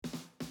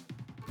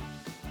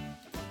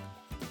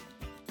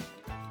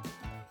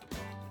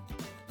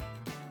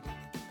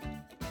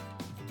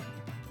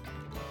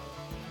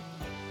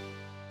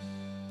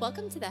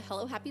Welcome to the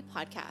Hello Happy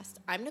podcast.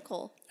 I'm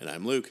Nicole. And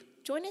I'm Luke.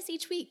 Join us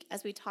each week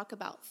as we talk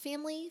about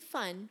family,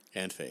 fun,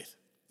 And faith.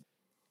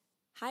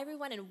 Hi,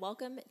 everyone, and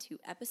welcome to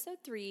episode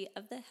 3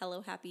 of the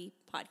Hello Happy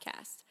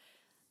podcast.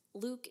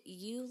 Luke,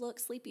 you look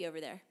sleepy over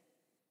there.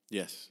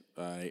 Yes,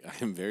 I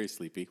am very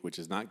sleepy, which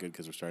is not good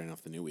because we're starting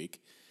off the new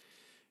week.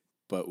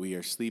 But we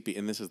are sleepy,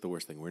 and this is the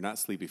worst thing. We're not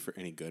sleepy for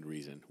any good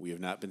reason. We have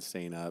not been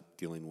staying up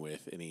dealing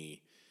with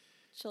any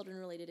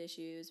Children-related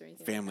issues or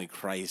anything family like that.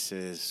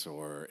 crisis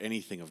or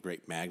anything of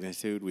great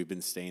magnitude. We've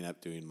been staying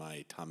up doing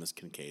my Thomas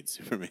Kincaid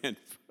Superman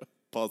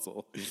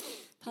puzzle.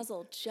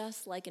 Puzzle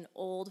just like an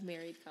old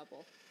married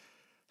couple.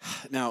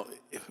 Now,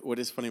 what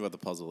is funny about the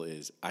puzzle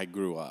is I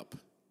grew up,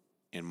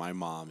 and my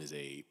mom is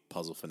a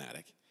puzzle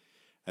fanatic.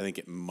 I think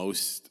at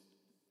most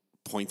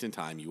points in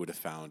time, you would have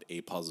found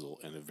a puzzle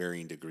in a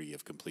varying degree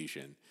of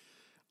completion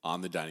on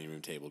the dining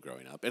room table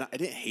growing up. And I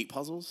didn't hate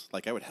puzzles.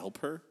 Like, I would help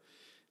her,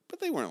 but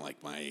they weren't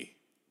like my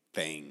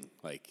thing.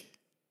 Like,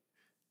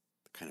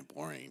 kind of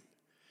boring.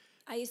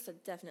 I used to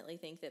definitely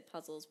think that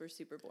puzzles were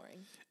super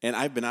boring. And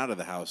I've been out of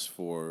the house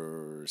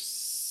for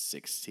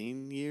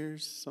 16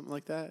 years, something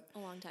like that. A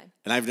long time.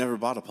 And I've never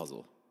bought a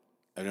puzzle.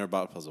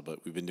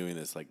 But we've been doing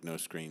this like no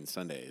screen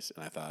Sundays.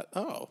 And I thought,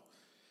 I'll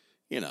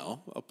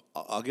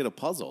get a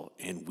puzzle.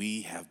 And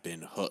we have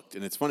been hooked.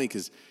 And it's funny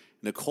because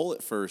Nicole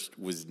at first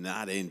was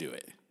not into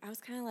it. I was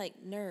kind of like,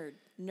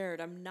 nerd,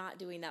 I'm not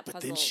doing that But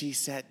puzzle. then she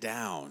sat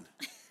down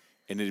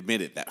and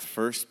admitted that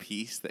first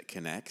piece that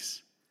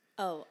connects.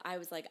 Oh, I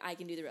was like, I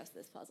can do the rest of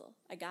this puzzle.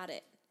 I got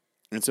it.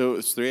 And so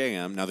it's 3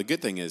 a.m. Now, the good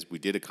thing is we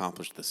did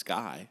accomplish the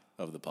sky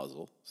of the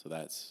puzzle. So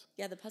that's...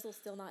 Yeah, the puzzle's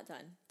still not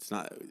done.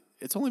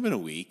 It's only been a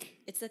week.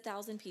 It's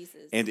 1,000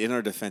 pieces. And in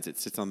our defense, it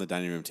sits on the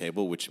dining room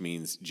table, which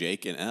means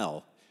Jake and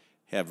Elle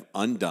have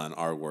undone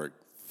our work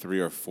 3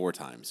 or 4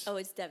 times. Oh,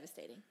 it's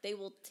devastating. They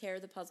will tear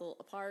the puzzle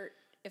apart.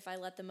 If I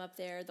let them up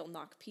there, they'll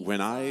knock pieces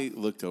When I off.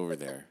 looked over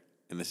there,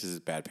 and this is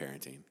bad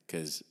parenting,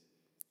 because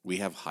we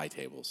have high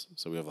tables.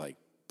 So we have like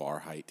bar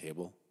height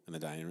table in the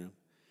dining room.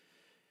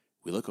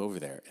 We look over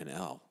there, and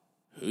Elle,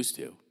 who's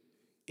to,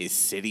 is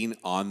sitting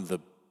on the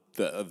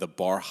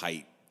bar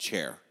height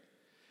chair.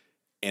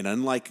 And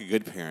unlike a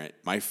good parent,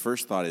 my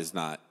first thought is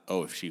not,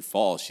 oh, if she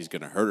falls, she's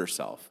going to hurt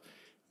herself.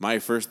 My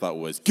first thought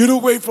was, get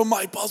away from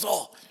my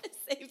puzzle.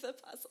 Save the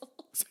puzzle.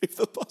 Save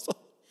the puzzle.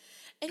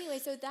 Anyway,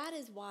 so that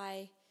is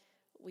why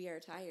we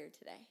are tired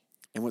today.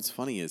 And what's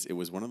funny is it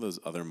was one of those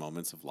other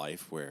moments of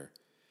life where,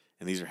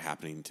 and these are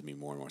happening to me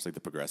more and more. It's like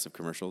the Progressive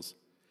commercials,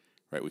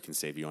 right? We can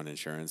save you on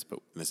insurance, but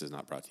this is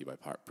not brought to you by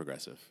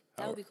Progressive.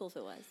 That would be cool if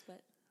it was,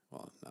 but...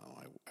 Well, no,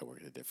 I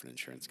work at a different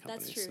insurance company.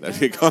 That's true. So that'd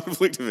be a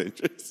conflict of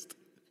interest.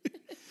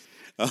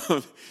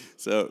 But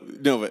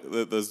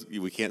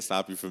we can't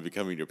stop you from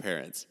becoming your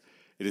parents.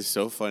 It is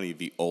so funny.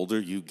 The older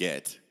you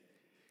get,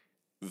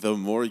 the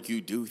more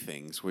you do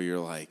things where you're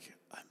like,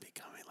 I'm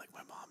becoming like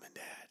my mom and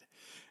dad.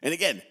 And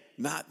again,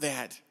 not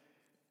that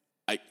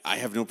I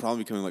have no problem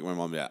becoming like my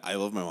mom and dad. I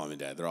love my mom and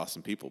dad. They're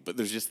awesome people. But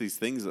there's just these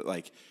things that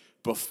like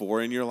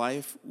before in your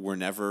life were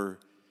never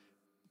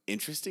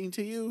interesting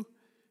to you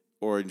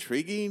or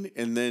intriguing.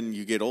 And then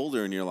you get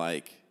older and you're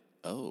like,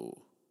 oh,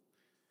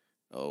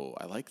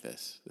 I like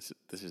this.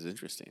 This is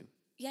interesting.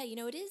 Yeah,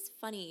 it is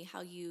funny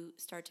how you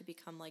start to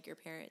become like your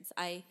parents.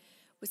 I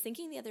was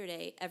thinking the other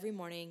day, every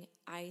morning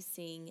I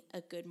sing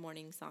a good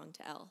morning song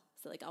to Elle.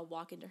 So like I'll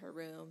walk into her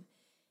room.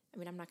 I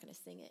mean, I'm not going to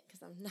sing it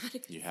because I'm not a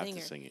good singer. You have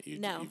to sing it.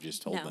 No, you've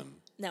just told them.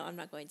 No, I'm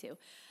not going to.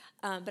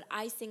 But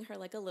I sing her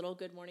like a little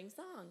good morning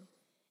song.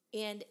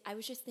 And I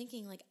was just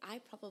thinking like I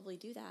probably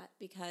do that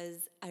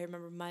because I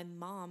remember my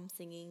mom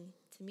singing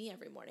to me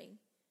every morning.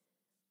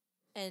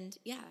 And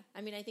yeah, I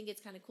mean, I think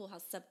it's kind of cool how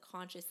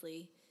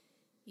subconsciously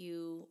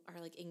you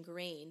are like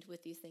ingrained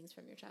with these things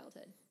from your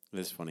childhood.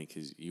 It's funny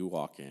because you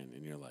walk in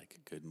and you're like,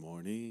 good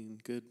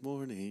morning, good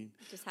morning.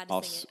 Just had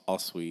to sing it. All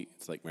sweet.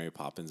 It's like Mary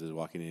Poppins is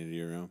walking into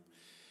your room.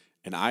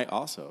 And I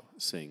also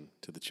sing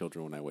to the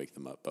children when I wake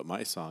them up. But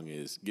my song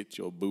is, get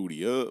your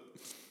booty up.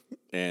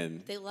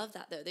 And they love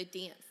that, though. They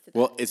dance to that.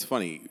 Well, it's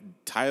funny.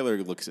 Tyler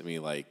looks at me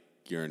like,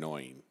 you're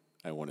annoying.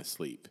 I want to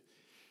sleep.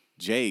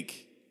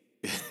 Jake,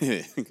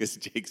 because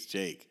Jake's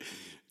Jake.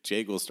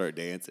 Jake will start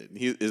dancing.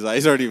 His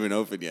eyes aren't even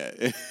open yet.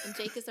 And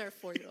Jake is our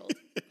 4-year-old.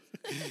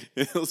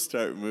 He'll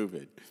start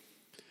moving.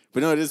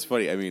 But no, it is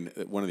funny. I mean,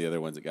 one of the other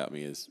ones that got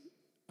me is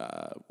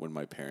when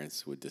my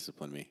parents would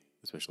discipline me,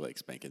 especially like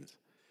spankings.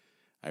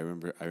 I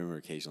remember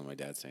occasionally my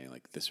dad saying,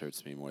 like, this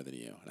hurts me more than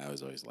you. And I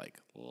was always like,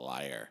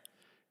 liar.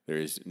 There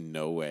is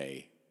no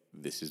way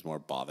this is more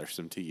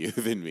bothersome to you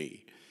than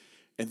me.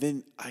 And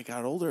then I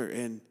got older,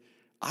 and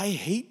I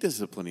hate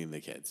disciplining the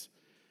kids.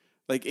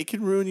 Like, it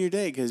can ruin your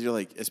day because you're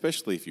like,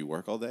 especially if you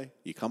work all day,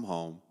 you come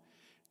home,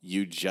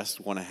 you just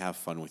want to have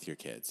fun with your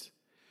kids.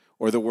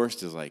 Or the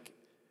worst is like,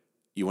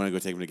 you want to go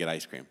take them to get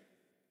ice cream,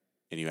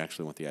 and you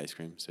actually want the ice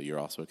cream, so you're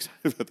also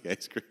excited about the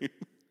ice cream.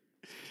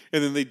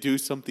 And then they do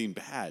something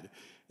bad,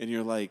 and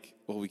you're like,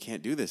 well, we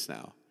can't do this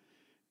now.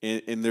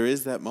 And there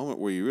is that moment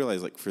where you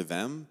realize, like, for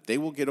them, they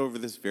will get over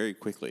this very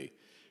quickly.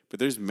 But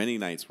there's many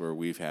nights where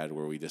we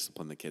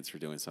discipline the kids for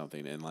doing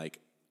something, and, like,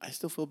 I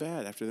still feel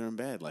bad after they're in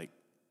bed. Like,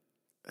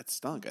 that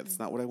stunk. That's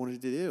not what I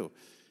wanted to do.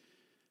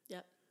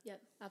 Yep,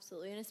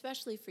 absolutely. And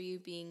especially for you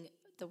being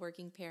the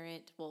working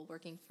parent, well,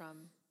 working from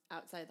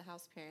outside the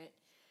house parent,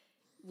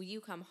 when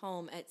you come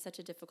home at such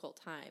a difficult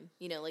time,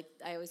 you know, like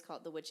I always call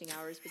it the witching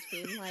hours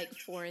between like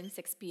 4 and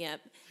 6 p.m.,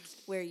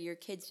 where your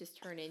kids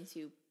just turn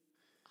into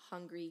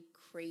hungry,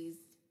 crazed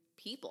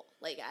people.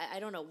 Like, I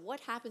don't know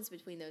what happens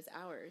between those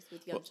hours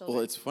with young children.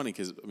 Well, it's funny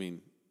because, I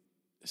mean,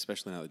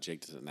 especially now that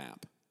Jake doesn't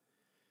nap,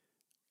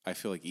 I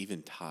feel like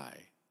even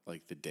Ty,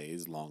 like the day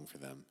is long for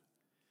them.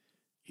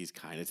 He's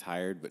kind of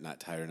tired, but not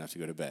tired enough to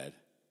go to bed.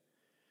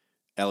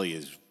 Ellie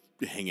is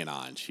hanging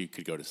on. She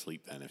could go to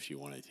sleep then if she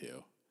wanted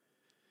to.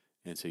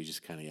 And so you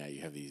just kind of,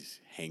 you have these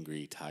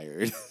hangry,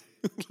 tired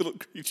little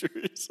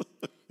creatures.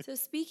 So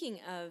speaking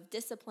of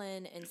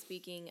discipline and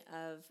speaking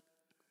of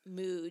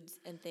moods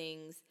and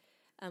things,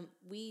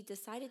 we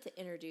decided to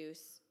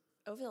introduce,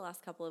 over the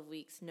last couple of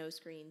weeks, No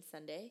Screen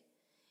Sunday.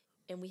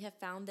 And we have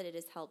found that it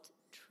has helped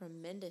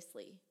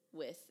tremendously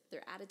with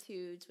their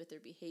attitudes, with their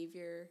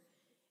behavior,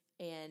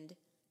 and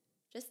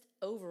just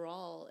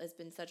overall has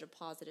been such a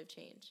positive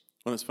change.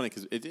 Well, it's funny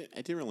because it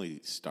didn't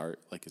really start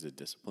like as a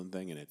discipline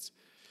thing, and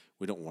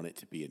we don't want it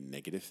to be a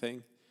negative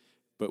thing,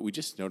 but we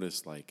just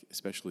noticed, like,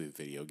 especially with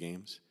video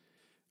games,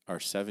 our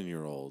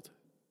 7-year-old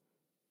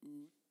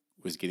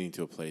was getting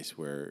to a place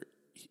where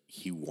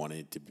he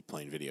wanted to be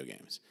playing video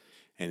games,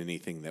 and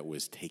anything that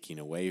was taking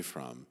away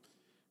from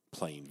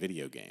playing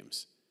video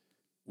games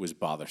was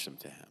bothersome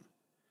to him.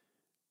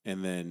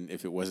 And then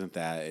if it wasn't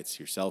that, it's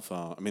your cell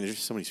phone. I mean, there's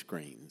just so many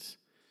screens.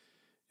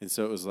 And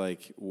so it was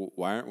like,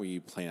 why aren't we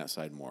playing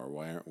outside more?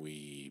 Why aren't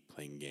we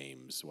playing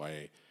games?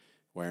 Why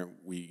aren't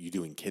you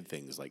doing kid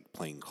things like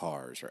playing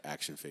cars or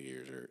action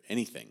figures or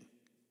anything?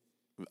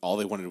 All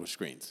they wanted was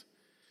screens.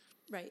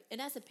 Right.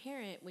 And as a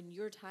parent, when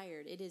you're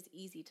tired, it is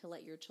easy to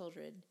let your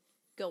children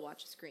go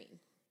watch a screen.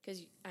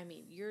 Because, I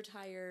mean, you're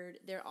tired,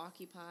 they're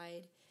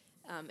occupied.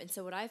 And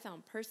so what I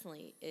found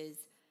personally is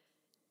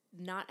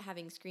not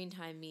having screen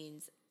time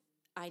means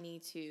I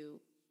need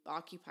to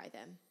occupy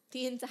them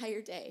the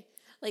entire day.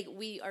 Like,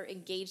 we are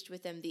engaged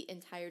with them the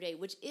entire day,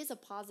 which is a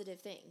positive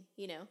thing,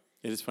 you know?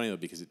 It is funny, though,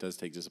 because it does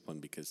take discipline,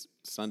 because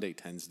Sunday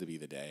tends to be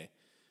the day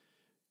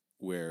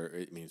where,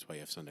 I mean, it's why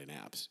you have Sunday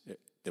naps.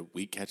 The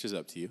week catches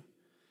up to you.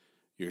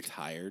 You're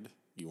tired.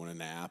 You want to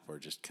nap or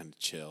just kind of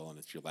chill, and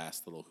it's your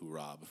last little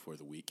hoorah before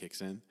the week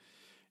kicks in.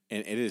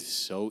 And it is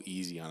so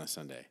easy on a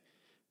Sunday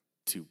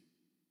to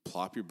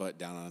plop your butt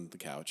down on the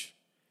couch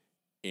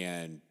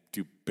and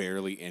do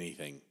barely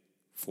anything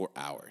for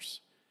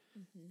hours.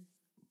 Mm-hmm.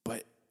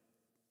 But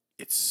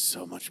it's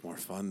so much more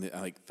fun.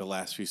 Like, the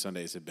last few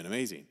Sundays have been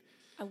amazing.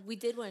 We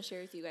did want to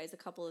share with you guys a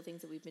couple of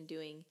things that we've been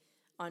doing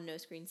on No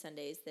Screen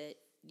Sundays that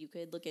you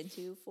could look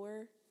into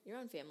for your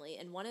own family.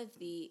 And one of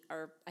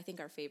I think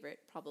our favorite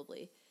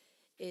probably,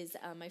 is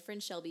my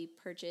friend Shelby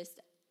purchased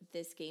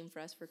this game for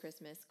us for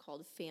Christmas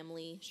called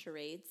Family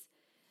Charades.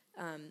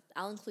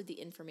 I'll include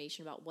the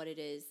information about what it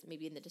is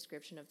maybe in the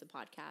description of the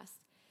podcast.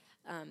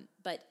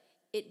 But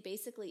it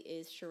basically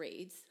is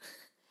charades.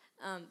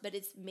 But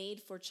it's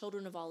made for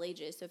children of all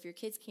ages. So if your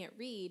kids can't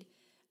read,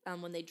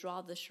 when they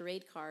draw the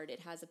charade card, it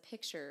has a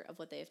picture of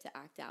what they have to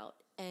act out.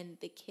 And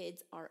the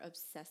kids are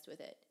obsessed with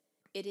it.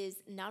 It is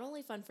not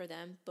only fun for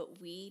them,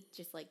 but we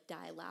just like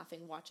die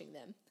laughing watching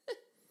them.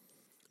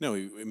 No,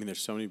 I mean,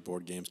 there's so many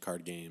board games,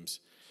 card games.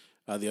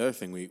 The other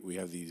thing, we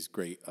have these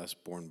great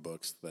Usborne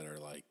books that are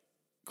like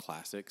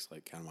classics,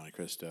 like Count of Monte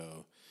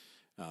Cristo,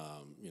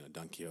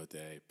 Don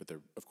Quixote, but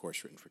they're, of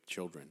course, written for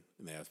children.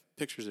 And they have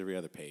pictures every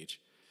other page.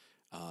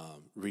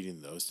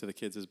 Reading those to the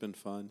kids has been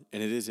fun.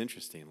 And it is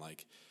interesting.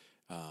 Like,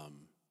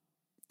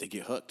 they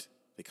get hooked.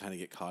 They kind of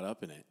get caught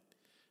up in it.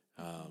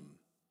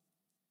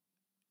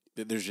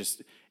 There's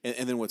just,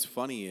 and then what's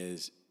funny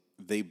is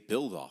they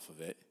build off of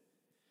it,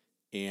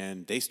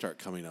 and they start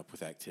coming up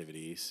with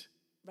activities.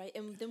 Right,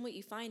 and then what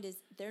you find is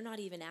they're not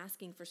even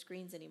asking for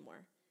screens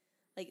anymore.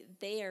 Like,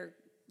 they are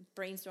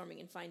brainstorming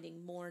and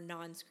finding more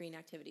non-screen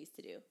activities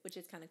to do, which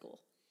is kind of cool.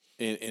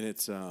 And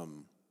it's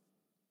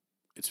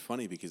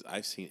funny because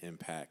I've seen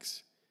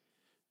impacts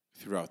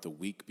throughout the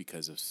week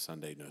because of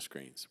Sunday No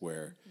Screens,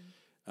 where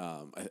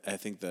I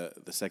think the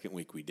second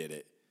week we did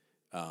it,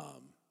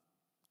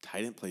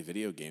 Ty didn't play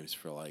video games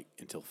for like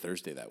until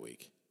Thursday that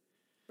week.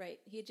 Right.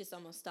 He had just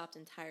almost stopped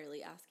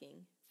entirely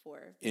asking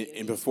for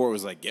and before it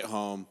was like, get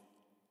home,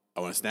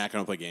 I want a snack, I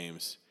don't play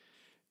games.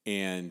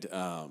 And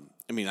I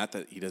mean, not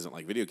that he doesn't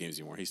like video games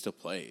anymore, he still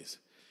plays.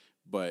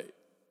 But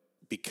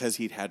because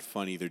he'd had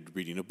fun either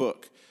reading a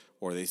book,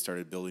 or they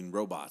started building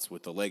robots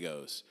with the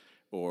Legos,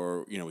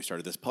 or, we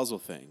started this puzzle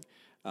thing,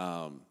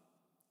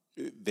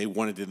 they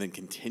wanted to then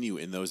continue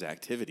in those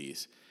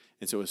activities.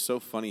 And so it was so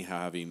funny how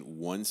having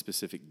one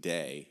specific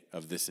day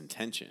of this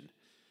intention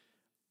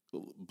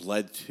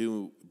bled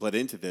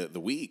into the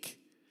week.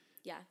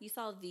 Yeah, you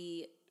saw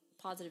the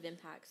positive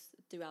impacts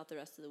throughout the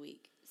rest of the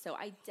week. So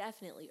I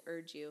definitely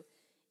urge you,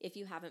 if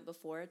you haven't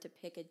before, to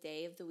pick a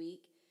day of the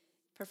week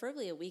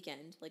preferably a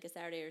weekend, like a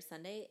Saturday or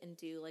Sunday, and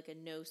do like a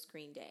no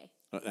screen day.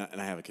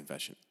 And I have a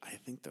confession. I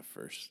think the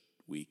first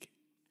week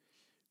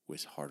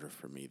was harder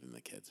for me than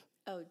the kids.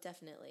 Oh,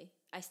 definitely.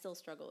 I still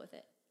struggle with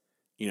it.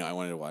 I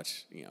wanted to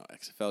watch,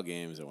 XFL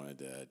games. I wanted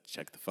to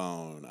check the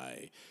phone.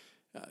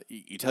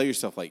 You tell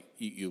yourself, like,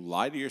 you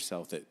lie to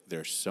yourself that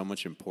there's so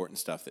much important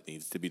stuff that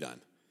needs to be done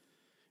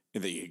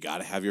and that you got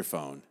to have your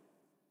phone.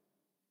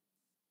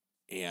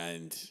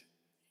 And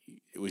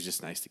it was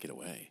just nice to get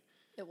away.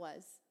 It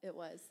was.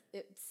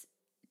 It's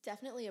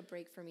definitely a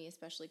break for me,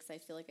 especially because I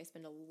feel like I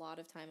spend a lot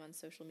of time on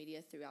social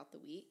media throughout the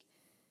week.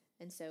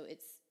 And so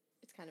it's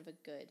kind of a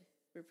good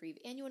reprieve.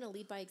 And you want to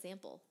lead by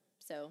example.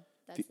 So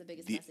that's the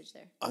biggest message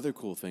there. Other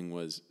cool thing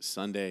was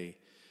Sunday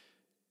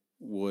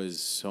was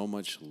so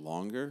much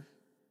longer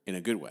in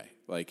a good way.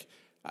 Like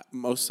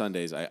most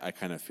Sundays, I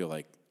kind of feel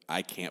like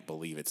I can't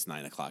believe it's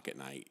 9:00 at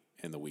night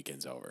and the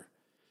weekend's over.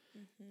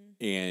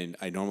 Mm-hmm. And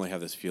I normally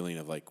have this feeling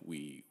of like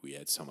we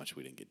had so much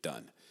we didn't get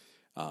done.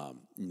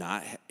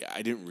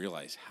 I didn't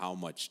realize how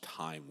much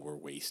time we're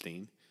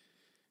wasting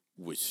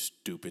with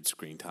stupid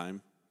screen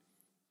time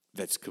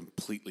that's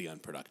completely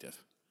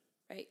unproductive.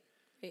 Right.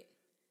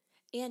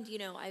 And,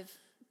 I've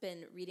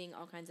been reading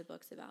all kinds of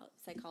books about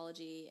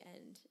psychology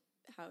and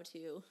how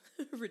to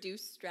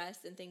reduce stress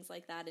and things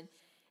like that. And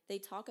they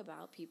talk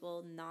about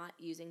people not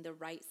using the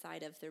right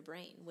side of their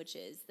brain, which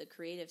is the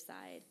creative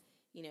side,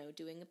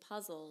 doing a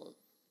puzzle,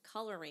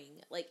 coloring,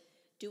 like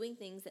doing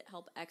things that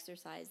help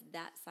exercise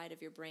that side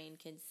of your brain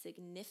can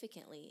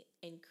significantly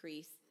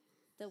increase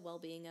the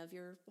well-being of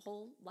your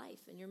whole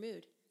life and your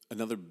mood.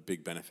 Another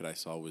big benefit I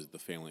saw was the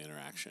family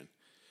interaction.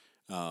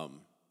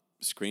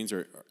 Screens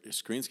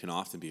can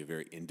often be a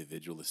very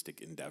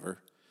individualistic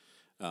endeavor,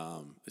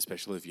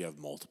 especially if you have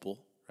multiple,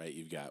 right?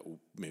 You've got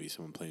maybe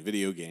someone playing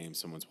video games,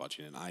 someone's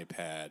watching an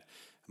iPad,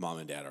 mom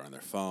and dad are on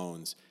their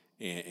phones,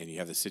 and you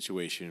have the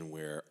situation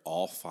where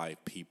all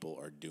 5 people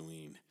are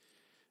doing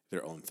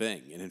their own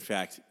thing. And in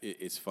fact,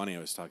 it's funny, I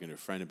was talking to a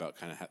friend about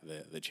kind of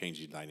the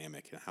changing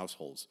dynamic in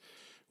households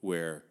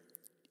where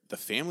the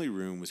family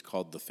room was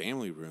called the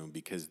family room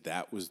because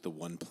that was the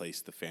one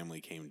place the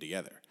family came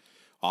together.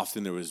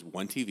 Often there was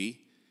one TV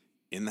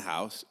in the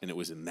house, and it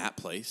was in that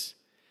place.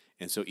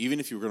 And so even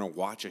if you were going to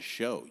watch a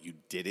show, you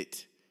did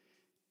it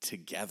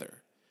together.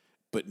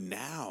 But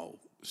now,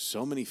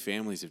 so many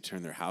families have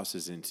turned their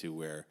houses into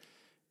where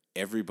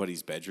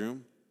everybody's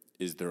bedroom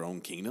is their own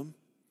kingdom.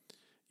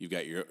 You've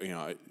got you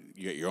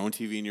got your own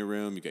TV in your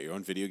room. You've got your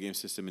own video game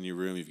system in your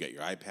room. You've got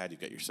your iPad. You've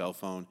got your cell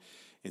phone.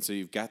 And so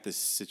you've got this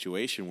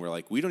situation where,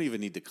 like, we don't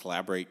even need to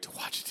collaborate to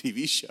watch a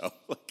TV show.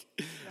 Like,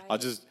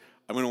 right.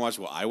 I'm going to watch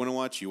what I want to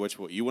watch. You watch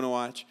what you want to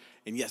watch.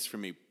 And yes,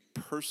 from a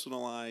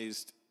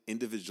personalized,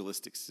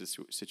 individualistic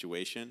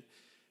situation,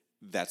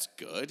 that's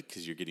good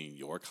because you're getting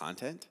your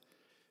content.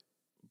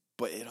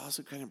 But it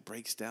also kind of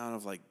breaks down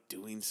of, like,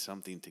 doing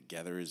something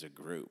together as a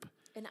group.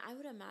 And I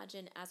would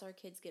imagine as our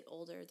kids get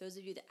older, those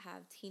of you that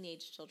have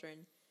teenage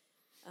children,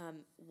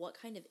 what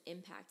kind of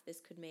impact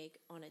this could make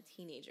on a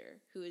teenager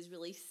who is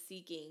really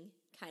seeking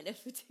kind of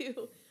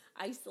to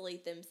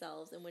isolate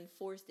themselves, and when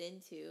forced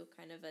into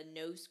kind of a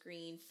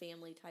no-screen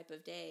family type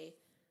of day,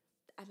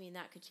 I mean,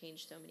 that could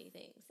change so many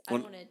things. I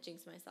don't want to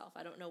jinx myself.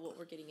 I don't know what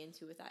we're getting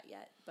into with that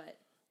yet, but...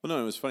 Well,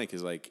 no, it was funny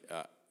because, like,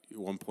 at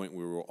one point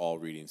we were all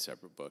reading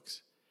separate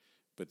books,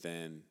 but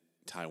then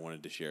Ty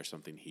wanted to share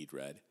something he'd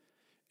read,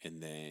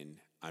 and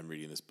then I'm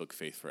reading this book,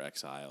 Faith for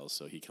Exiles,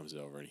 so he comes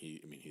over, and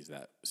he's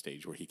that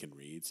stage where he can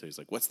read, so he's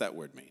like, what's that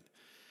word mean?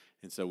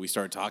 And so we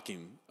started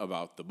talking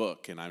about the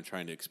book, and I'm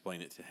trying to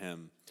explain it to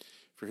him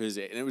for his,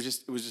 and it was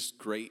just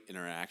great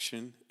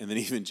interaction. And then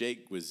even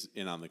Jake was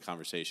in on the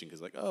conversation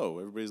because, like, oh,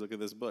 everybody's looking at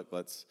this book.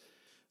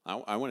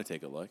 I want to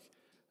take a look.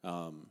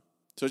 So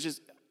it's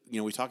just,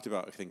 we talked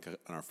about, I think,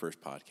 on our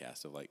first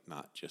podcast of, like,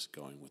 not just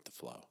going with the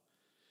flow.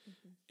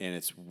 Mm-hmm. And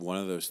it's one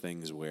of those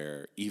things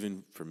where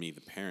even for me,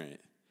 the parent,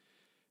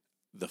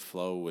 the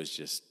flow was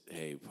just,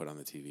 hey, put on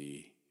the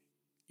TV,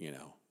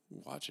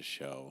 watch a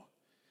show,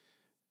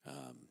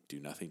 do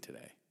nothing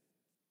today.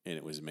 And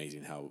it was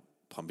amazing how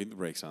pumping the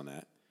brakes on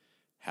that,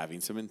 having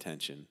some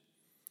intention,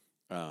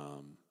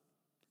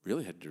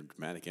 really had a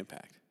dramatic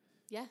impact.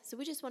 Yeah, so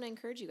we just want to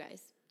encourage you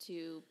guys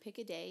to pick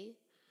a day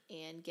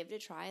and give it a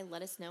try.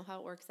 Let us know how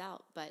it works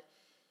out. But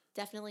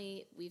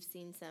definitely we've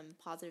seen some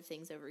positive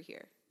things over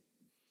here.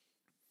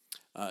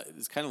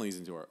 This kind of leads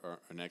into our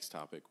next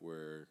topic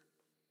where,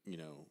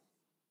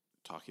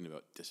 talking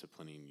about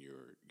disciplining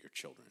your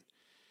children,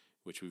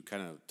 which we've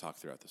kind of talked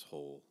throughout this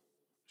whole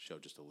show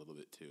just a little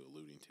bit too,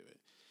 alluding to it.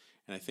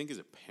 And I think as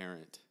a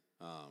parent,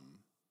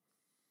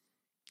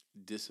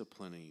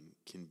 disciplining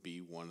can be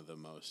one of the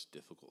most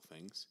difficult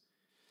things,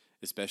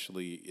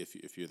 especially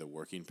if you're the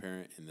working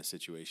parent in the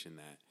situation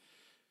that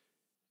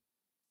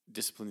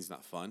discipline is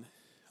not fun.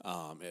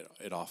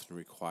 It often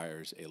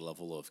requires a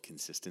level of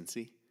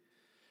consistency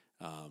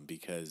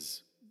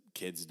because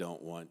kids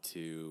don't want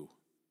to,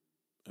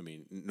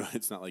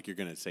 it's not like you're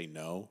going to say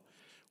no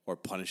or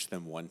punish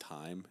them one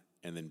time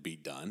and then be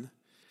done.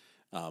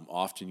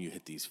 Often you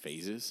hit these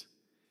phases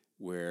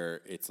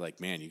where it's like,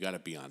 man, you got to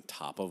be on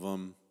top of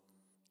them.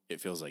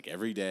 It feels like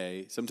every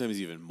day, sometimes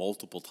even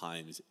multiple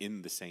times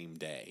in the same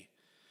day.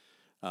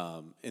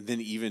 And then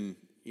even,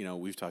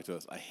 we've talked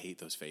about this. I hate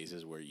those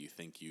phases where you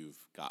think you've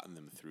gotten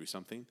them through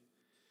something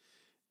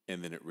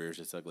and then it rears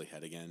its ugly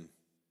head again.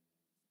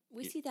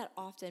 We see that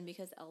often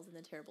because Elle's in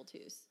the Terrible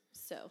Twos.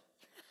 So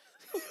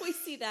we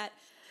see that.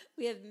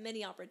 We have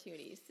many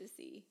opportunities to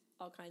see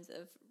all kinds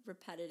of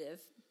repetitive,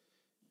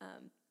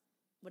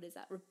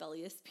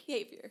 rebellious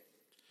behavior.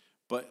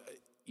 But,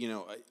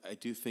 I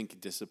do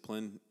think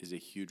discipline is a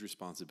huge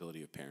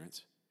responsibility of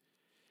parents.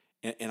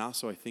 And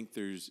also I think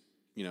there's,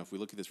 if we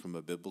look at this from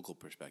a biblical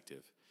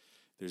perspective,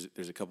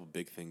 there's a couple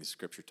big things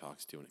Scripture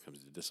talks to when it comes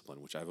to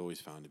discipline, which I've always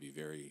found to be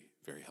very,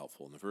 very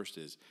helpful. And the first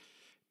is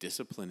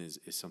discipline is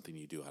something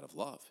you do out of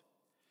love.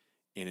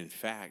 And in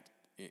fact,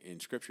 in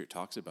Scripture, it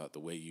talks about the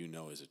way you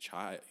know as a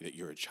child that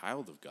you're a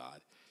child of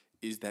God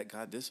is that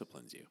God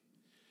disciplines you.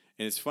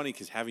 And it's funny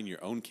because having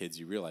your own kids,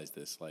 you realize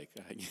this. Like,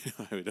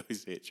 I would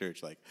always say at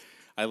church, like,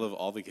 I love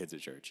all the kids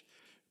at church,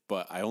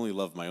 but I only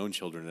love my own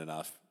children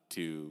enough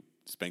to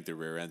spank their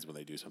rear ends when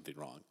they do something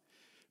wrong,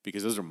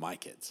 because those are my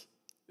kids.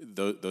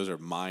 Those are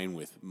mine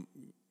with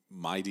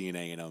my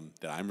DNA in them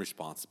that I'm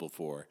responsible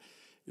for,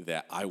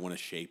 that I want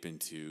to shape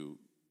into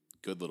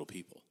good little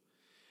people.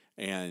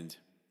 And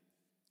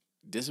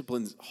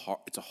discipline's hard,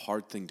 it's a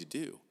hard thing to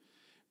do.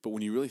 But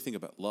when you really think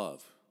about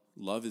love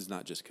is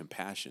not just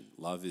compassion.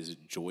 Love is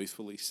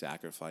joyfully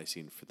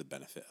sacrificing for the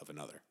benefit of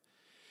another.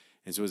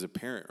 And so as a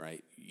parent,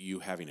 right, you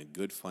having a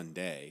good, fun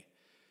day,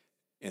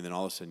 and then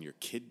all of a sudden your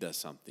kid does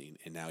something,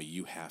 and now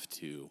you have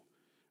to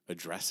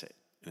address it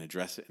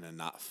in a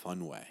not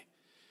fun way.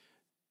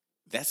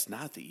 That's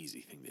not the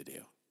easy thing to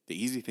do.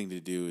 The easy thing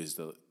to do is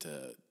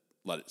to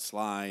let it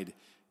slide,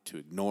 to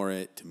ignore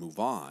it, to move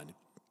on.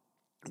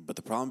 But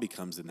the problem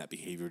becomes then that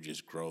behavior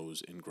just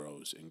grows and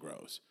grows and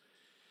grows.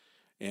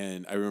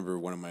 And I remember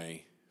one of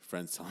my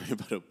friends telling me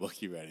about a book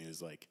he read, and he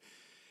was like,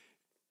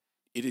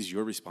 it is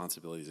your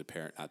responsibility as a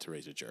parent not to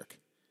raise a jerk.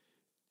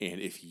 And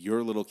if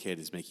your little kid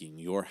is making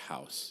your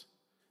house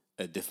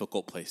a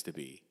difficult place to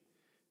be,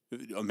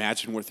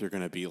 imagine what they're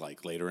going to be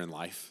like later in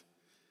life,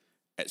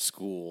 at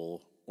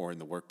school or in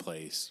the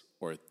workplace,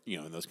 or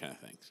in those kind of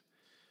things.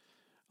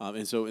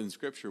 And so in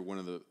Scripture, one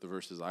of the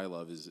verses I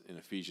love is in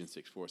Ephesians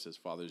 6:4 says,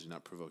 "Fathers, do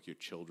not provoke your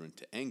children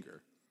to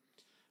anger,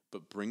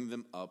 but bring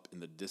them up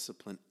in the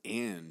discipline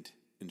and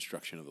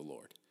instruction of the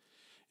Lord."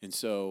 And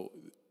so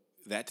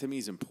that to me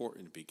is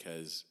important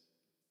because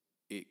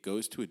it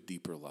goes to a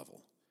deeper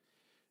level.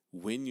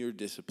 When you're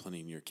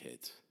disciplining your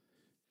kids,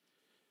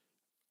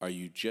 are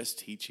you just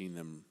teaching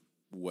them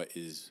what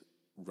is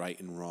right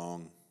and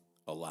wrong,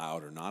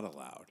 allowed or not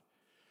allowed?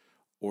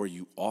 Or are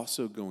you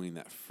also going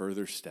that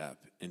further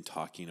step and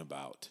talking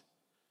about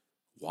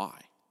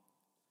why?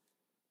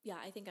 Yeah,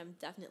 I think I'm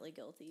definitely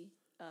guilty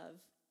of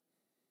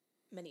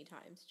many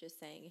times just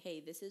saying,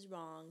 hey, this is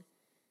wrong,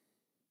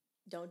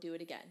 don't do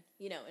it again,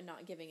 and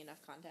not giving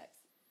enough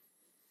context.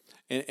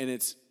 And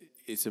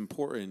it's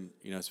important,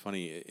 it's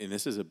funny, and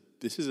this is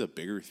a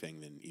bigger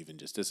thing than even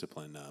just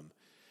discipline.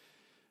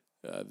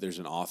 There's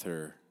an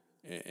author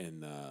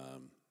and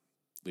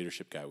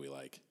leadership guy we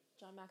like.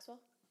 John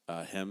Maxwell?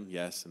 Him,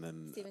 yes, and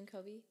then Stephen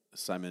Covey?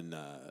 Simon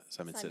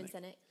Sinek.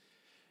 Sinek.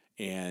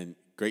 And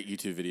great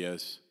YouTube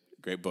videos,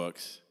 great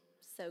books.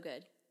 So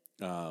good.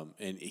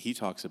 And he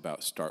talks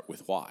about start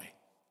with why,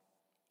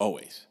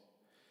 always.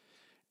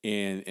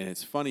 And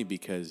it's funny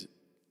because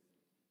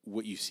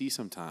what you see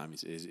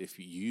sometimes is if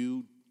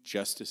you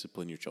just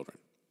discipline your children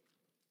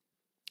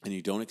and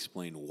you don't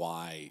explain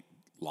why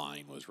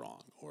lying was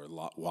wrong, or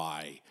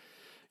why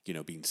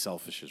being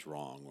selfish is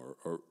wrong,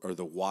 or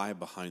the why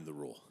behind the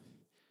rule,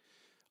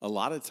 a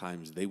lot of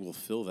times they will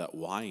fill that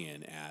why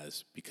in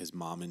as because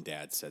mom and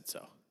dad said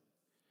so,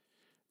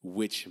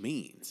 which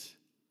means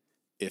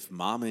if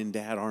mom and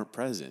dad aren't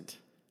present,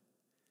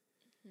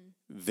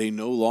 they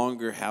no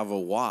longer have a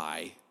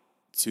why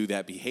to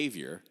that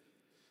behavior,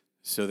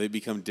 so they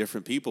become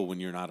different people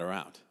when you're not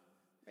around.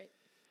 Right.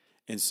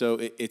 And so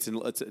it's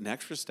an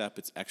extra step,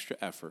 it's extra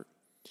effort,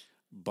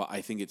 but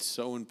I think it's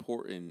so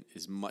important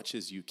as much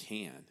as you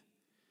can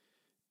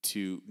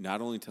to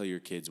not only tell your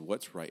kids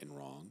what's right and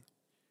wrong,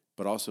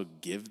 but also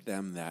give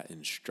them that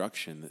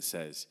instruction that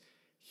says,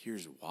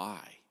 here's why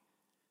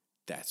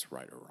that's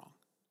right or wrong.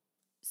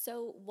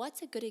 So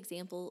what's a good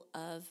example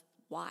of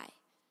why?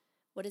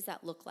 What does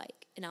that look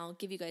like? And I'll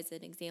give you guys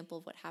an example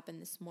of what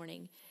happened this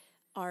morning.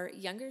 Our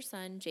younger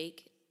son,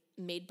 Jake,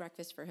 made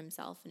breakfast for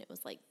himself, and it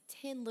was like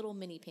 10 little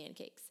mini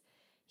pancakes.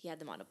 He had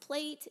them on a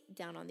plate,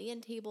 down on the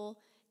end table.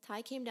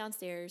 Ty came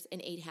downstairs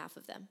and ate half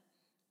of them.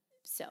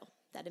 So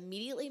that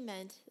immediately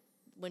meant,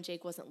 when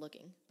Jake wasn't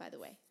looking, by the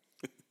way.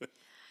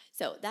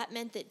 So that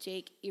meant that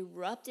Jake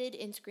erupted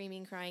in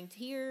screaming, crying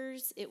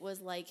tears. It was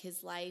like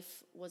his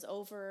life was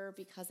over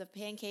because of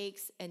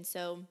pancakes. And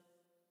so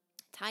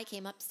Ty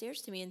came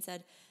upstairs to me and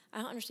said, I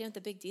don't understand what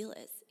the big deal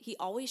is. He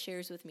always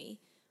shares with me,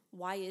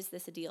 why is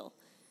this a deal?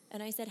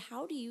 And I said,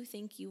 how do you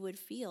think you would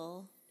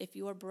feel if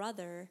your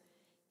brother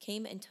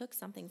came and took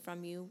something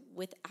from you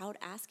without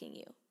asking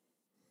you,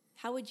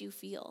 how would you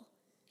feel?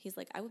 He's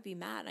like, I would be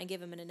mad. I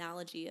give him an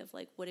analogy of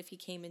like, what if he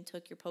came and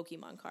took your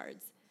Pokemon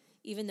cards?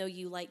 Even though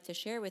you like to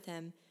share with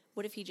him,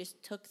 what if he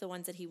just took the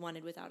ones that he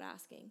wanted without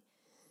asking?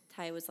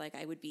 Ty was like,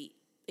 I would be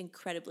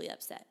incredibly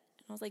upset.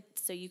 And I was like,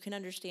 so you can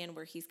understand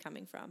where he's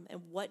coming from.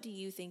 And what do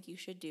you think you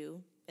should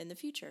do in the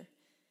future?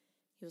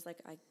 He was like,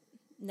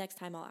 next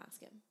time I'll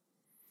ask him.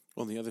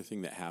 Well, the other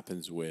thing that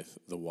happens with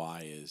the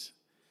why is,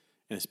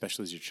 and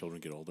especially as your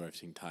children get older, I've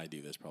seen Ty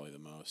do this probably the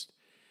most,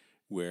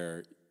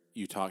 where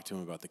you talk to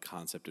him about the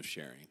concept of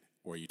sharing,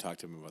 or you talk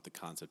to him about the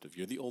concept of,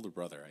 you're the older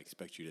brother, I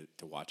expect you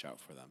to watch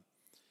out for them.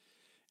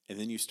 And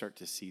then you start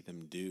to see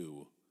them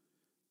do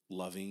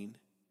loving,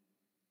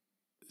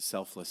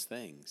 selfless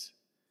things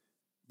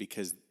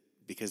because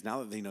now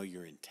that they know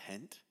your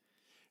intent,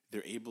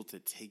 they're able to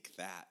take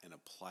that and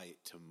apply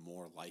it to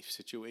more life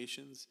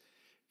situations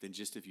than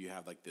just if you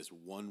have like this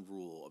one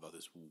rule about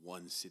this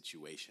one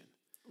situation.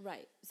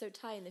 Right. So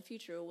Ty in the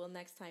future will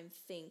next time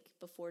think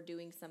before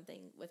doing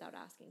something without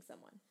asking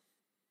someone,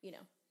 you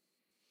know.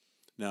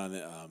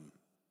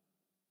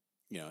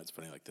 No, it's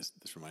funny, like this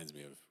reminds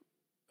me of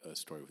a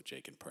story with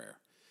Jake and prayer.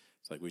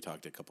 It's like we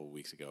talked a couple of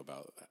weeks ago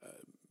about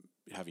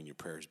having your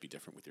prayers be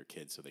different with your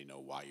kids so they know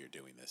why you're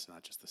doing this,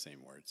 not just the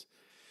same words.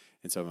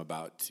 And so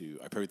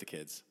I pray with the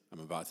kids. I'm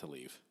about to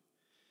leave.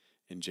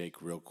 And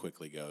Jake real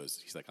quickly goes,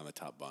 he's like on the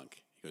top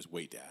bunk. He goes,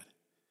 wait, Dad.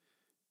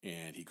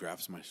 And he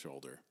grabs my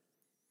shoulder,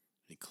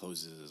 and he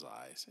closes his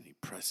eyes, and he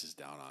presses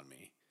down on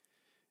me.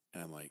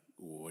 And I'm like,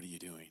 what are you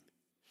doing?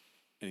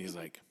 And he's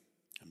like,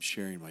 I'm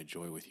sharing my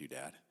joy with you,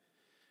 Dad.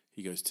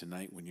 He goes,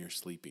 tonight when you're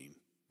sleeping,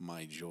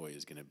 my joy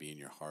is going to be in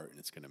your heart, and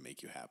it's going to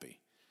make you happy.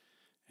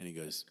 And he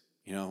goes,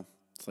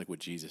 it's like what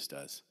Jesus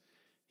does.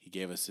 He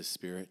gave us his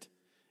Spirit,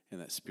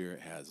 and that Spirit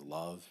has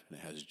love, and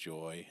it has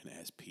joy, and it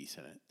has peace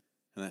in it.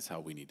 And that's how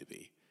we need to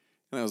be.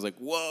 And I was like,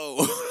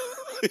 whoa.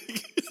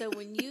 So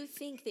when you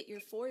think that your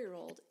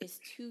 4-year-old is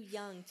too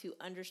young to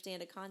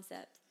understand a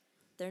concept,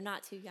 they're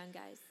not too young,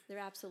 guys. They're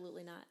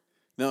absolutely not.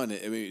 No, and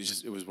it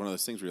was one of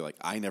those things where you're like,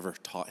 I never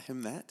taught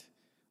him that,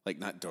 like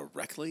not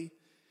directly,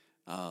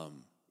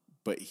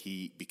 but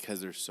because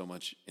there's so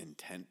much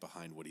intent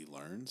behind what he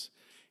learns,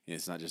 and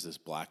it's not just this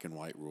black and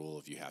white rule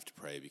of you have to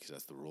pray because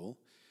that's the rule.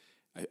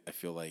 I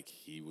feel like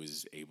he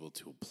was able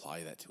to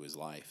apply that to his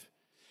life.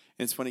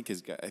 And it's funny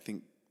because I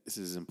think this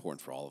is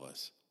important for all of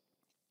us.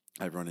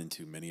 I've run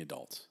into many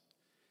adults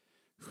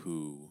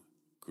who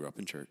grew up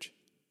in church,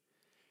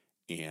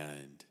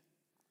 and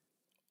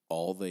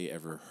all they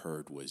ever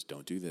heard was,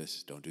 don't do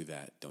this, don't do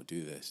that, don't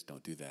do this,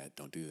 don't do that,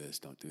 don't do this,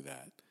 don't do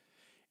that.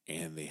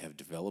 And they have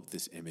developed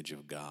this image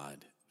of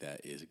God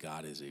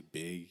God is a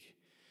big,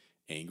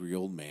 angry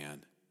old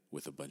man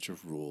with a bunch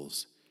of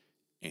rules,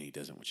 and he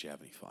doesn't want you to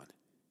have any fun.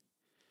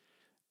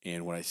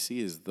 And what I see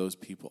is those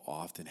people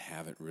often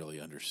haven't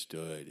really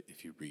understood,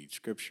 if you read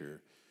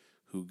Scripture,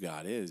 who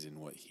God is and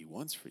what he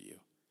wants for you.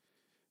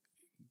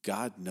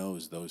 God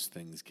knows those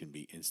things can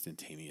be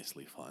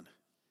instantaneously fun.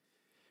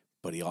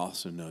 But he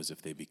also knows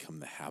if they become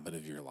the habit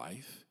of your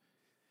life,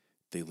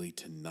 they lead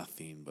to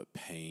nothing but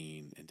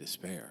pain and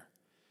despair.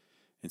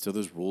 And so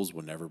those rules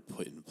were never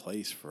put in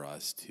place for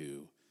us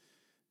to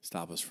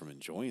stop us from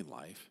enjoying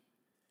life.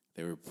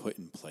 They were put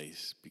in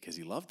place because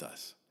he loved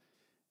us.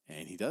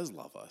 And he does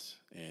love us.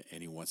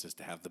 And he wants us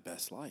to have the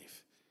best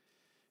life.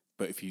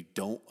 But if you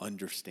don't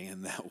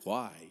understand that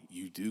why,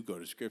 you do go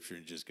to Scripture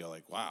and just go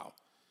like, wow,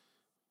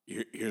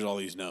 here's all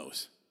these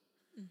no's.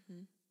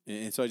 Mm-hmm.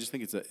 And so I just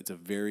think it's a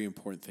very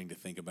important thing to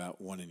think about,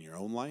 one, in your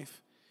own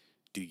life.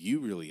 Do you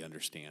really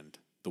understand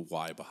the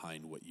why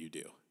behind what you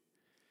do?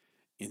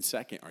 And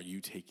second, are you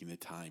taking the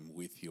time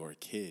with your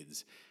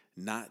kids,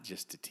 not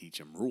just to teach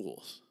them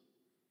rules,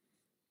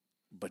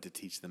 but to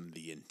teach them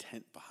the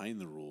intent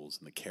behind the rules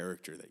and the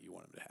character that you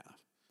want them to have?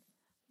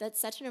 That's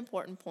such an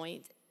important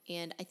point.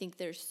 And I think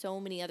there's so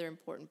many other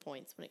important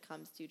points when it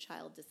comes to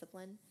child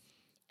discipline.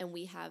 And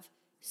we have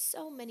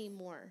so many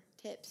more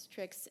tips,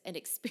 tricks, and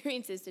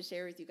experiences to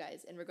share with you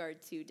guys in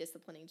regard to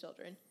disciplining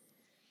children.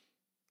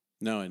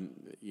 No,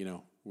 and,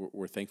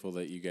 we're thankful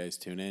that you guys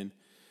tune in.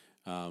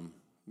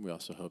 We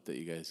also hope that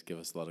you guys give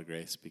us a lot of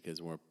grace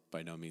because we're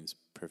by no means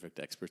perfect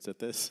experts at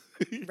this.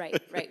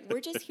 Right. We're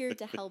just here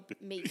to help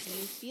make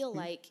you feel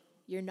like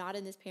you're not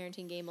in this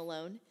parenting game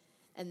alone,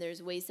 and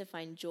there's ways to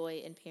find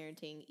joy in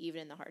parenting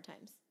even in the hard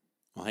times.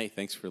 Well, hey,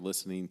 thanks for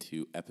listening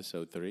to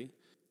episode 3.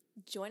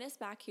 Join us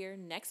back here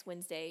next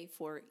Wednesday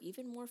for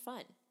even more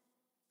fun.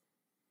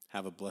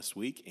 Have a blessed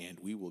week, and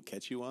we will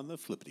catch you on the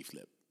flippity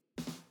flip.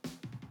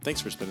 Thanks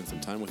for spending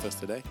some time with us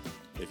today.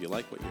 If you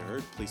like what you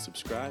heard, please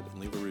subscribe and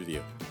leave a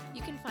review.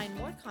 You can find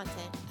more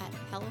content at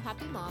Hello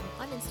Happy Mom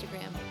on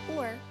Instagram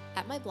or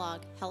at my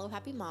blog,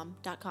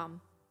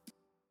 HelloHappyMom.com.